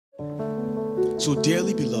So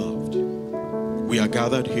dearly beloved, we are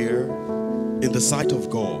gathered here in the sight of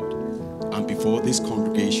God and before this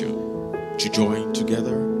congregation to join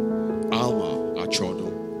together Alma Oganna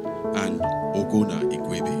and Oganna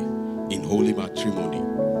Igwebe in holy matrimony,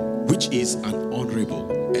 which is an honorable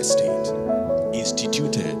estate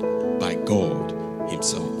instituted by God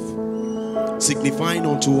Himself, signifying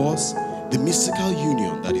unto us the mystical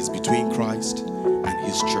union that is between Christ and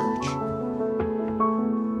His church.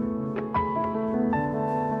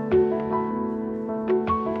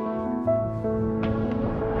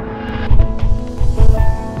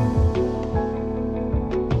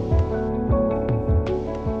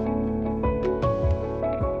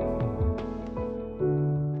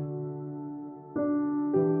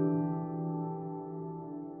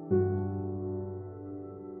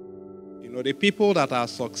 The people that are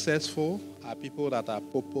successful are people that are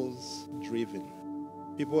purpose-driven.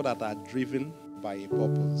 People that are driven by a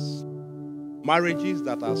purpose. Marriages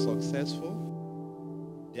that are successful,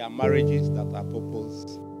 they are marriages that are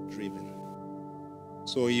purpose-driven.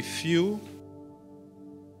 So if you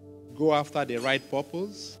go after the right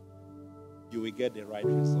purpose, you will get the right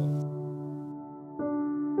result.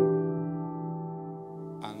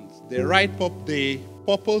 And the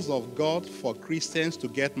purpose of God for Christians to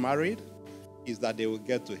get married is that they will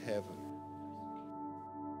get to heaven.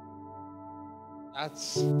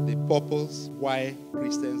 That's the purpose why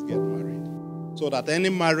Christians get married. So that any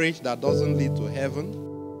marriage that doesn't lead to heaven,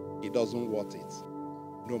 it doesn't worth it.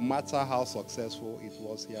 No matter how successful it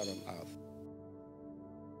was here on earth.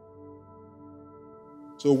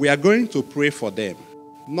 So we are going to pray for them.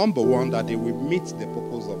 Number one, that they will meet the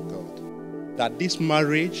purpose of God. That this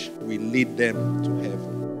marriage will lead them to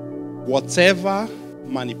heaven. Whatever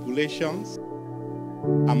manipulations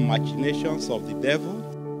and machinations of the devil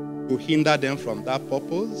to hinder them from that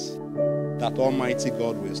purpose, that Almighty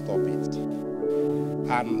God will stop it.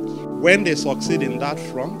 And when they succeed in that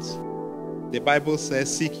front, the Bible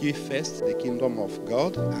says, seek ye first the kingdom of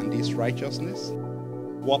God and His righteousness.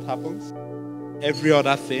 What happens? Every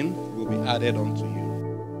other thing will be added unto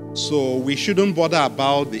you. So we shouldn't bother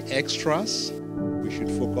about the extras. We should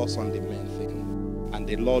focus on the main thing. And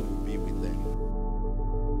the Lord will be with them.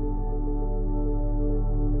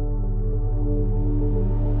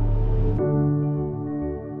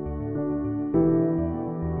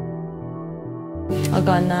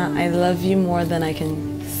 Oganna, I love you more than I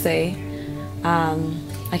can say.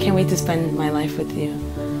 I can't wait to spend my life with you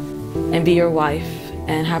and be your wife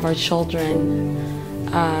and have our children.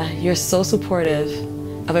 You're so supportive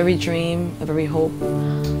of every dream, of every hope.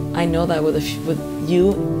 I know that with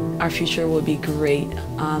you, our future will be great.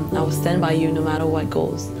 I will stand by you no matter what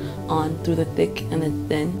goes on through the thick and the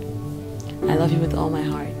thin. I love you with all my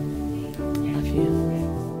heart. I love you.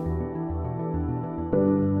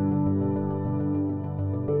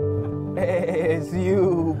 Hey, it's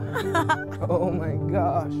you. Oh my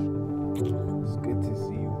gosh. It's good to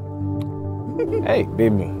see you. Hey,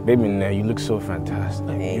 baby, now you look so fantastic.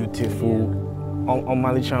 Thank beautiful. You. On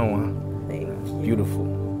Mali Chanwa. Thank you. Beautiful.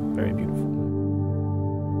 Very beautiful.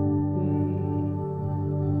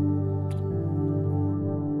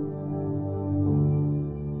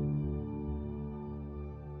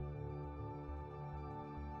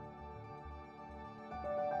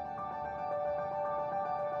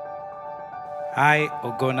 I,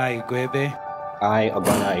 Oganna Igwebe. I,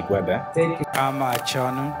 Oganna Igwebe. Take you, Alma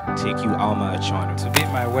Oganna. Take you, Alma Oganna. To be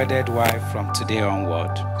my wedded wife from today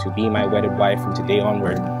onward. To be my wedded wife from today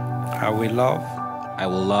onward. I will love. I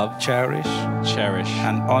will love. Cherish. Cherish.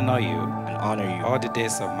 And honor you. And honor you. All the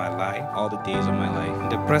days of my life. All the days of my life. In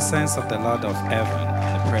the presence of the Lord of heaven.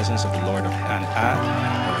 In the presence of the Lord of heaven. And earth.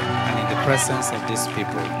 And in the presence of these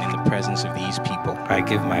people. And in the presence of these people. I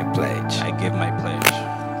give my pledge. I give my pledge.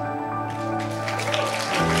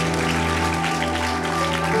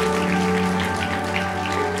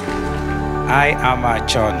 I, Alma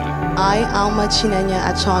Oganna. I, Alma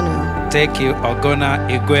Oganna. Take you, Oganna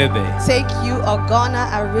Igwebe. Take you, Oganna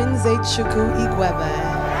Arinze Chukwu Igwebe.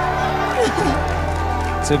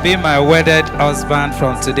 To be my wedded husband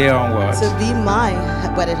from today onwards. To be my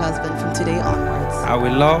wedded husband from today onwards. I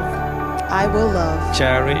will love. I will love.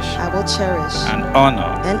 Cherish. I will cherish. And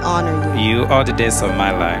honor. And honor you. You all the days of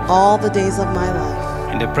my life. All the days of my life.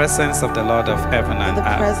 In the presence of the Lord of heaven and earth.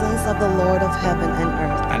 In the presence of the Lord of heaven and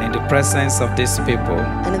earth. And in the presence of these people.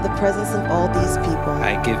 And in the presence of all these people.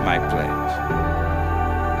 I give my pledge.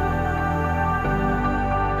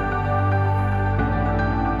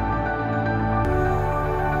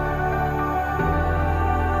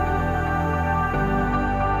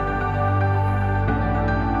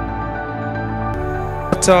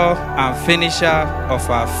 author and finisher of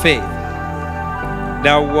our faith,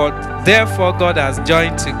 that what therefore God has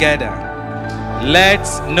joined together, let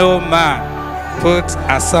no man put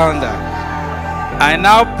asunder. I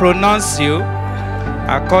now pronounce you,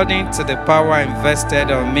 according to the power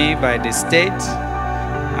invested on me by the state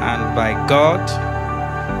and by God,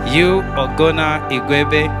 you, Oganna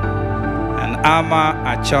Igwebe and Alma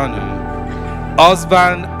Oganna,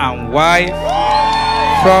 husband and wife,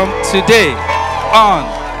 from today on,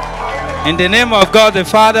 in the name of God the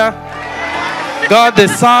Father, God the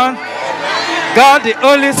Son, God the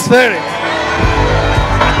Holy Spirit.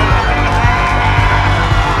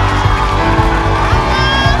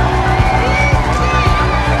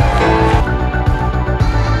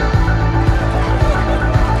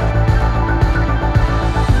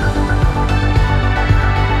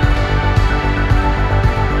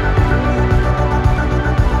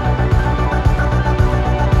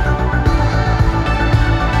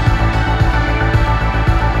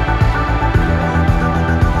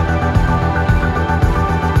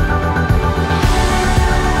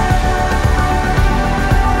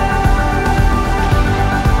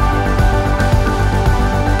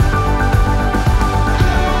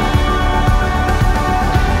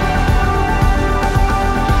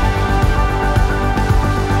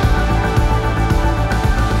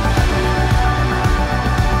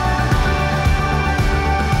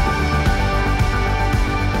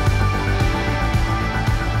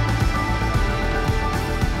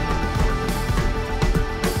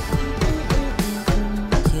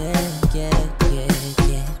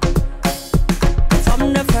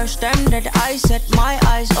 Time that I set my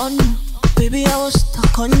eyes on you, baby, I was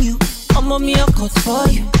stuck on you. I'm on me a cut for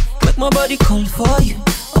you, make my body call for you,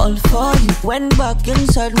 all for you. Went back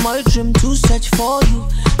inside my dream to search for you,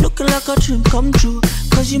 looking like a dream come true,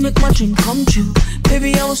 cause you make my dream come true.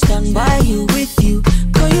 Baby, I will stand by you, with you,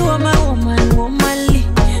 cause you are my woman, womanly.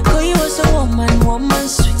 Cause you are so woman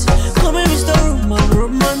sweet. Come and Mr. Roman,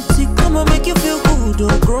 romantic. Come and make you feel good,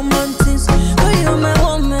 oh, romantic. Cause you are my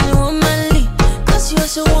woman, womanly. Cause you are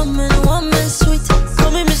so woman sweet.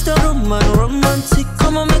 Come and Mr. Roman, romantic.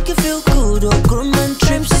 Come and make you feel good, oh, romantic.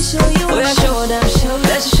 Oh, yeah, show them,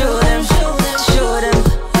 let's show them, show them.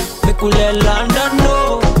 Make we let London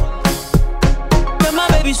know. Yeah, my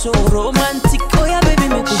baby so romantic. Oh yeah, baby,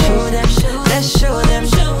 make we show them, let's show them,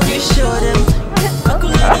 you show them. Make we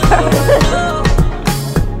let them know.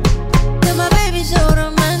 Yeah, my baby so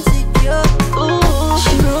romantic, yo. Ooh,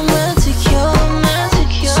 she romantic, yo,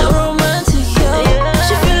 so romantic, yo.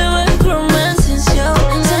 She feeling like romantic, yo.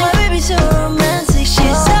 So my baby so romantic,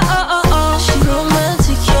 she's so she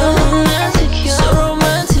romantic, yo, so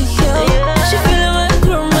romantic, yo. She feeling like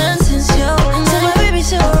romantic, yo. So my baby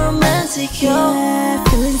so romantic, yo. Yeah,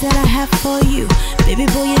 feelings that I have for you, baby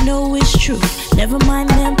boy, you know it's true. Never mind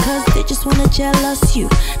them, cause they just wanna jealous you.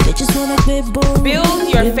 They just wanna be bold. Build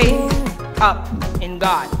your faith up in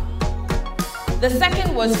God. The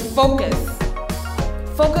second was focus.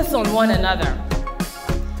 Focus on one another.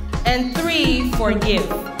 And 3, forgive.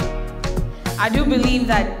 I do believe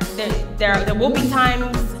that there will be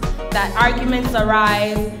times that arguments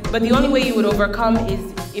arise, but the only way you would overcome is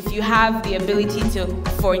if you have the ability to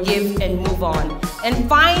forgive and move on. And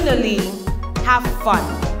finally, have fun.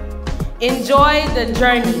 Enjoy the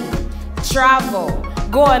journey. Travel.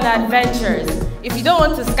 Go on adventures. If you don't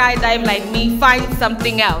want to skydive like me, find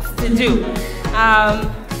something else to do.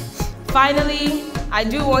 Finally, I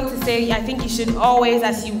do want to say, I think you should always,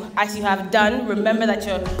 as you have done, remember that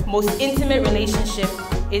your most intimate relationship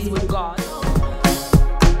is with God.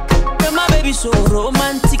 Yeah, my baby so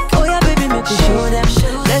romantic. Oh yeah, baby, make we show them,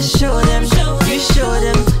 let's show them, you show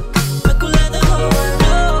them. Make we let the whole world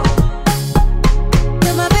know.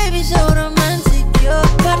 Yeah, my baby so romantic, yo.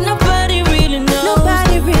 But nobody really knows.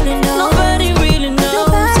 Nobody really knows. Nobody really knows.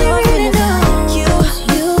 Nobody really knows. You.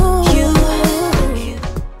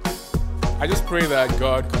 I just pray that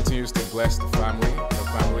God continues to bless the family, your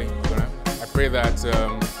family. I pray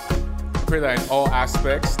that in all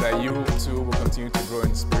aspects that you two will continue to grow in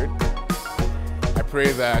the spirit. I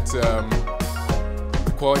pray that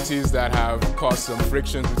the qualities that have caused some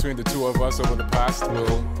frictions between the two of us over the past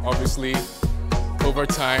will obviously, over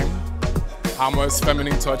time, Alma's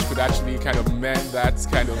feminine touch could actually kind of mend that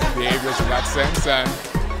kind of behaviors in that sense and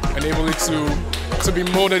enable it to be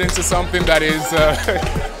molded into something that is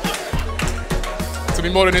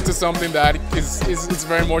is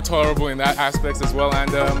very more tolerable in that aspect as well.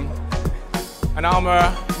 And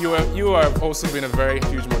Alma, you have also been a very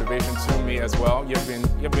huge motivation to me as well. You've been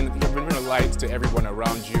a light to everyone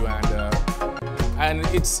around you, and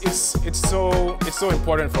it's so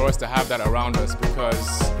important for us to have that around us,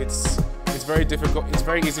 because it's it's very difficult. It's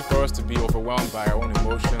very easy for us to be overwhelmed by our own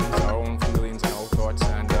emotions, our own feelings, and our own thoughts.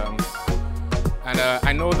 And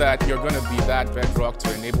I know that you're going to be that bedrock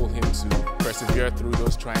to enable him to persevere through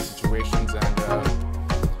those trying situations. And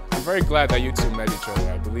I'm very glad that you two met each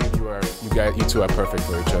other. I believe you two are perfect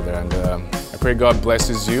for each other. And I pray God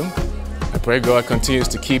blesses you. I pray God continues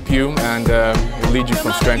to keep you and will lead you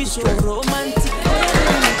from strength to strength.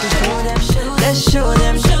 Let's show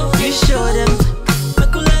them, you show them.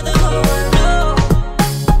 Make you let the whole world know.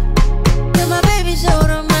 You're my baby, so